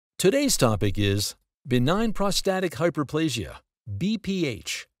Today's topic is benign prostatic hyperplasia,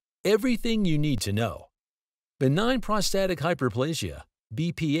 BPH. Everything you need to know. Benign prostatic hyperplasia,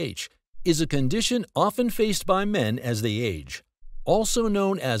 BPH, is a condition often faced by men as they age. Also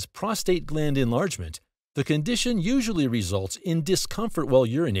known as prostate gland enlargement, the condition usually results in discomfort while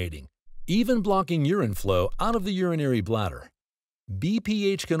urinating, even blocking urine flow out of the urinary bladder.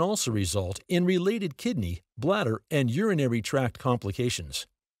 BPH can also result in related kidney, bladder, and urinary tract complications.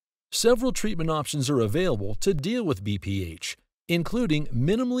 Several treatment options are available to deal with BPH, including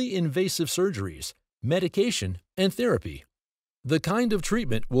minimally invasive surgeries, medication, and therapy. The kind of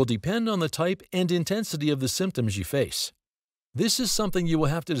treatment will depend on the type and intensity of the symptoms you face. This is something you will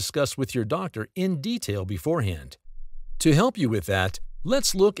have to discuss with your doctor in detail beforehand. To help you with that,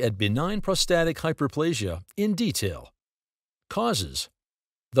 let's look at benign prostatic hyperplasia in detail. Causes.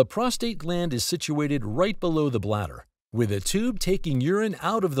 The prostate gland is situated right below the bladder, with a tube taking urine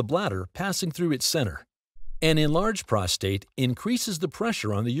out of the bladder passing through its center. An enlarged prostate increases the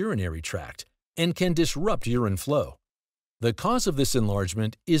pressure on the urinary tract and can disrupt urine flow. The cause of this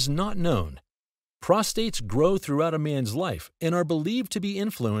enlargement is not known. Prostates grow throughout a man's life and are believed to be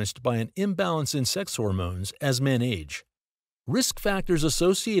influenced by an imbalance in sex hormones as men age. Risk factors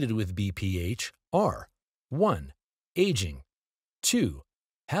associated with BPH are 1. Aging. 2.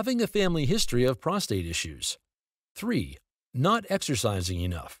 Having a family history of prostate issues. 3. Not exercising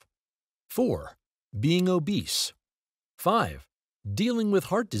enough. 4. Being obese. 5. Dealing with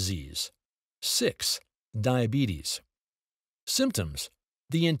heart disease. 6. Diabetes. Symptoms.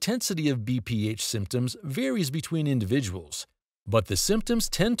 The intensity of BPH symptoms varies between individuals, but the symptoms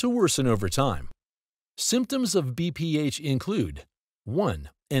tend to worsen over time. Symptoms of BPH include 1.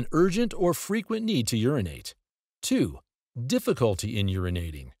 An urgent or frequent need to urinate. 2. Difficulty in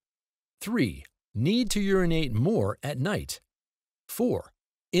urinating. 3. Need to urinate more at night. 4.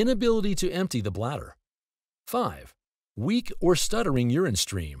 Inability to empty the bladder. 5. Weak or stuttering urine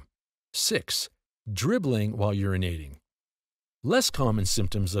stream. 6. Dribbling while urinating. Less common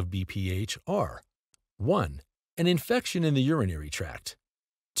symptoms of BPH are 1. An infection in the urinary tract.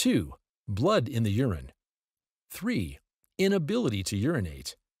 2. Blood in the urine. 3. Inability to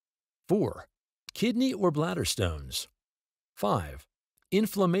urinate. 4. Kidney or bladder stones. 5.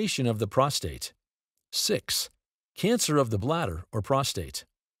 Inflammation of the prostate. 6. Cancer of the bladder or prostate.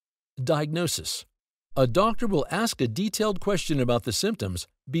 Diagnosis. A doctor will ask a detailed question about the symptoms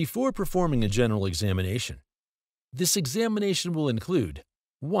before performing a general examination. This examination will include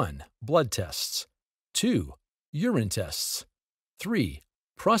 1. Blood tests. 2. Urine tests. 3.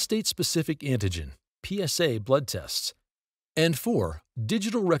 Prostate-specific antigen (PSA) blood tests. And 4.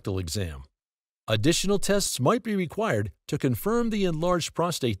 Digital rectal exam. Additional tests might be required to confirm the enlarged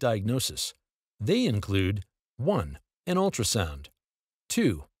prostate diagnosis. They include 1. An ultrasound.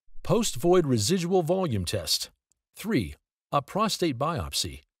 2. Post-void residual volume test. 3. A prostate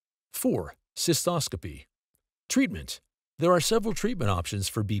biopsy. 4. Cystoscopy. Treatment. There are several treatment options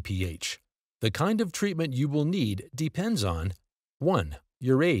for BPH. The kind of treatment you will need depends on 1.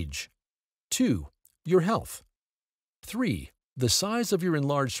 Your age. 2. Your health. 3. The size of your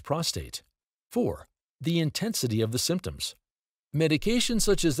enlarged prostate. 4. The intensity of the symptoms. Medications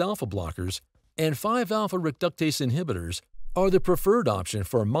such as alpha blockers and 5-alpha reductase inhibitors are the preferred option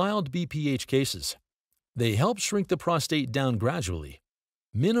for mild BPH cases. They help shrink the prostate down gradually.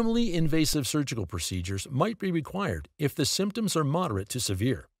 Minimally invasive surgical procedures might be required if the symptoms are moderate to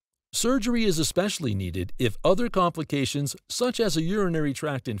severe. Surgery is especially needed if other complications, such as a urinary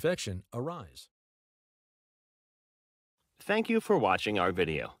tract infection, arise. Thank you for watching our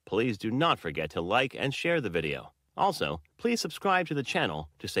video. Please do not forget to like and share the video. Also, please subscribe to the channel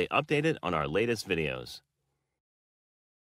to stay updated on our latest videos.